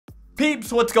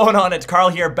Peeps, what's going on? It's Karl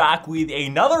here, back with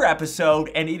another episode,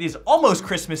 and it is almost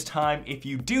Christmas time. If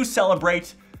you do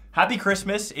celebrate, happy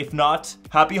Christmas. If not,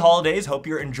 happy holidays. Hope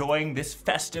you're enjoying this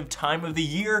festive time of the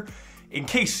year. In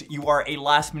case you are a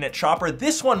last-minute shopper,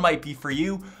 this one might be for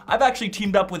you. I've actually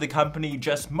teamed up with the company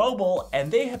Just Mobile,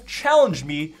 and they have challenged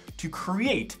me to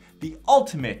create the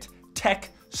ultimate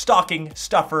tech stocking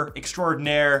stuffer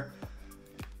extraordinaire.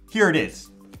 Here it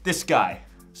is, this guy.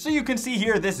 So you can see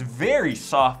here this very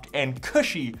soft and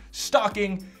cushy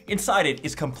stocking. Inside it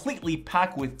is completely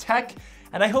packed with tech,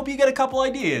 and I hope you get a couple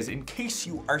ideas in case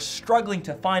you are struggling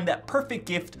to find that perfect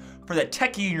gift for that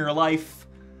techie in your life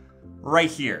right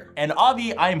here. And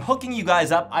Avi, I am hooking you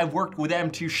guys up. I've worked with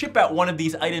them to ship out one of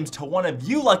these items to one of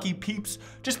you lucky peeps.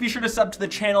 Just be sure to sub to the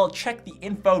channel, check the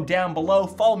info down below,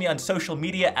 follow me on social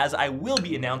media as I will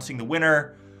be announcing the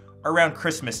winner around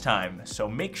Christmas time, so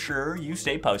make sure you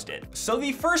stay posted. So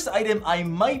the first item, I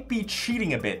might be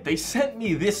cheating a bit. They sent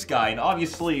me this guy, and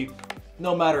obviously,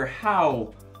 no matter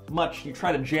how much you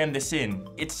try to jam this in,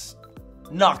 it's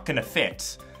not gonna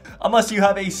fit. Unless you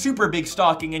have a super big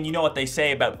stocking, and you know what they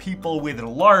say about people with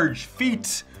large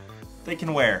feet, they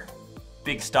can wear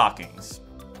big stockings.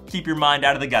 Keep your mind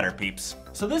out of the gutter, peeps.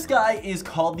 So this guy is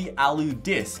called the Alu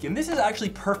Disc, and this is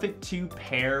actually perfect to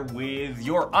pair with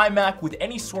your iMac, with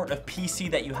any sort of PC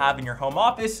that you have in your home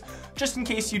office. Just in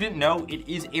case you didn't know, it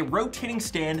is a rotating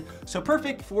stand, so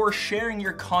perfect for sharing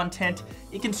your content.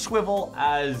 It can swivel,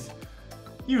 as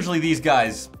usually these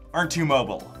guys aren't too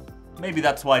mobile. Maybe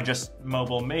that's why Just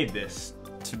Mobile made this,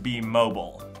 to be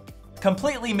mobile.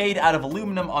 Completely made out of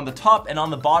aluminum on the top, and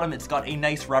on the bottom it's got a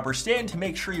nice rubber stand to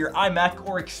make sure your iMac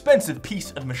or expensive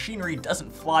piece of machinery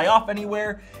doesn't fly off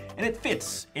anywhere, and it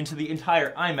fits into the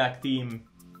entire iMac theme.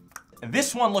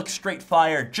 This one looks straight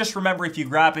fire. Just remember, if you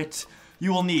grab it,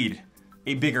 you will need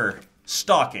a bigger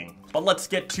stocking. But let's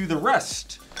get to the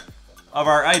rest of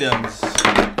our items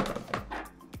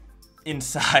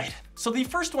inside. So the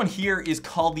first one here is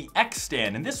called the X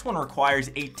stand, and this one requires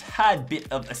a tad bit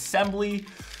of assembly.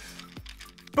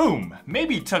 Boom,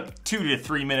 maybe took 2 to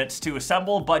 3 minutes to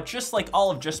assemble, but just like all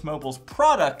of Just Mobile's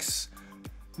products,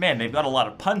 man, they've got a lot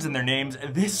of puns in their names.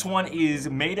 This one is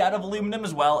made out of aluminum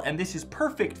as well, and this is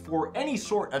perfect for any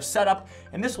sort of setup,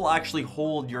 and this will actually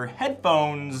hold your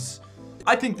headphones.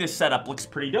 I think this setup looks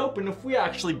pretty dope, and if we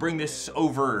actually bring this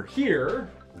over here,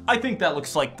 I think that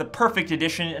looks like the perfect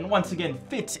addition, and once again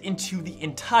fits into the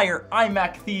entire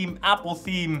iMac theme, Apple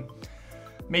theme.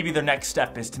 Maybe their next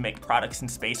step is to make products in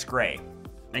space gray.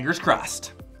 Fingers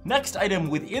crossed. Next item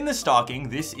within the stocking,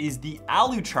 this is the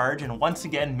Alu Charge, and once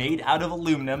again made out of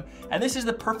aluminum, and this is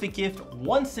the perfect gift.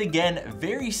 Once again,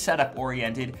 very setup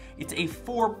oriented. It's a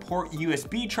 4-port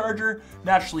USB charger,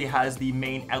 naturally has the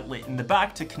main outlet in the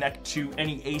back to connect to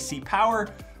any AC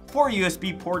power, 4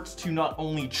 USB ports to not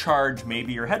only charge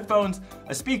maybe your headphones,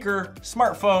 a speaker,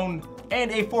 smartphone,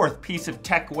 and a 4th piece of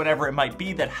tech, whatever it might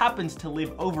be, that happens to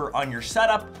live over on your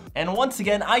setup. And once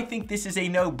again, I think this is a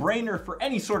no-brainer for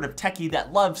any sort of techie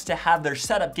that loves to have their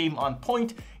setup game on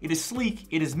point. It is sleek,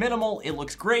 it is minimal, it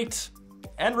looks great.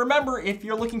 And remember, if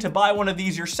you're looking to buy one of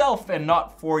these yourself and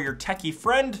not for your techie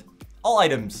friend, all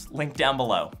items linked down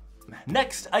below.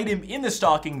 Next item in the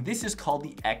stocking, this is called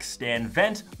the X stand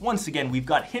vent. Once again, we've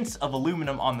got hints of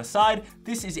aluminum on the side.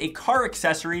 This is a car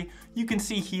accessory. You can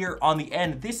see here on the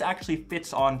end, this actually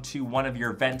fits onto one of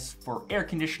your vents for air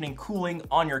conditioning, cooling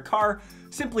on your car.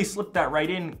 Simply slip that right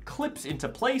in, clips into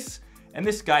place, and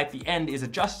this guy at the end is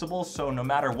adjustable, so no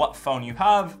matter what phone you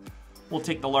have, we'll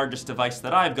take the largest device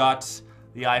that I've got,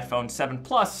 the iPhone 7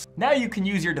 Plus. Now you can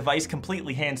use your device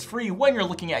completely hands-free when you're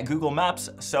looking at Google Maps,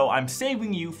 so I'm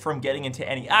saving you from getting into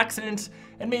any accidents,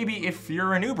 and maybe if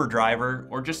you're an Uber driver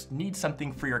or just need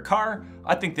something for your car,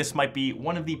 I think this might be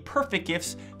one of the perfect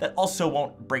gifts that also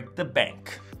won't break the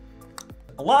bank.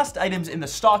 The last items in the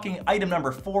stocking, item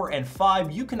number 4 and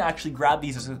 5, you can actually grab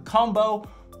these as a combo,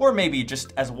 or maybe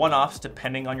just as one-offs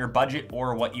depending on your budget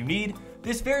or what you need.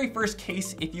 This very first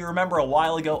case, if you remember a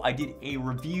while ago, I did a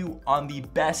review on the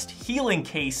best healing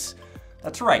case.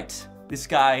 That's right, this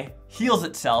guy heals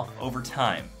itself over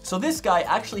time. So this guy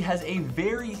actually has a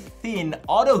very thin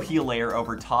auto heal layer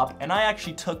over top, and I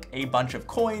actually took a bunch of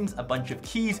coins, a bunch of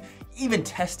keys, even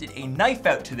tested a knife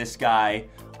out to this guy.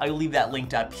 I'll leave that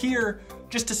linked up here.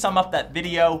 Just to sum up that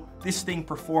video, this thing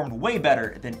performed way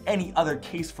better than any other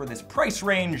case for this price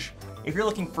range. If you're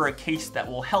looking for a case that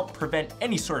will help prevent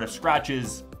any sort of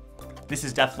scratches, this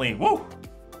is definitely, whoa,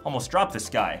 almost dropped this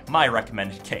guy, my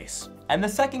recommended case. And the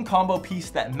second combo piece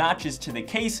that matches to the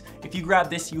case, if you grab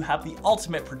this, you have the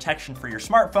ultimate protection for your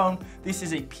smartphone. This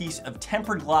is a piece of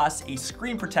tempered glass, a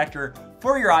screen protector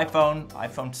for your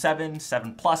iPhone 7,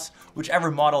 7 Plus, whichever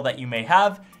model that you may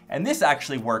have. And this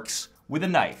actually works with a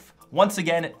knife. Once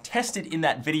again, tested in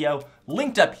that video,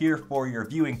 linked up here for your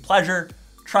viewing pleasure.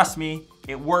 Trust me,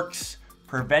 it works,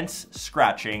 prevents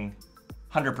scratching,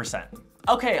 100%.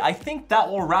 Okay, I think that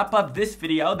will wrap up this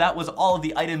video. That was all of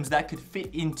the items that could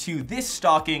fit into this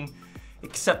stocking,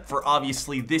 except for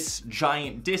obviously this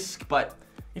giant disc, but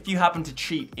if you happen to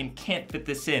cheat and can't fit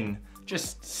this in,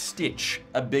 just stitch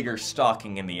a bigger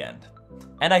stocking in the end.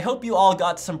 And I hope you all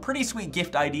got some pretty sweet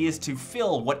gift ideas to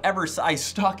fill whatever size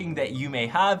stocking that you may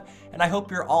have, and I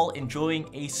hope you're all enjoying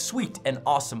a sweet and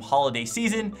awesome holiday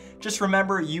season. Just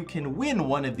remember, you can win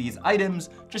one of these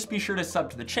items. Just be sure to sub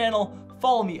to the channel,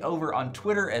 follow me over on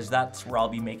Twitter, as that's where I'll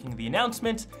be making the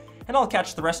announcement, and I'll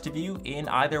catch the rest of you in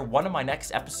either one of my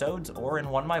next episodes or in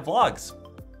one of my vlogs.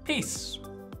 Peace.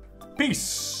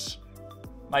 Peace.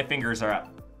 My fingers are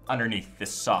up underneath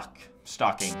this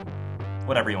stocking,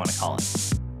 whatever you want to call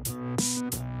it.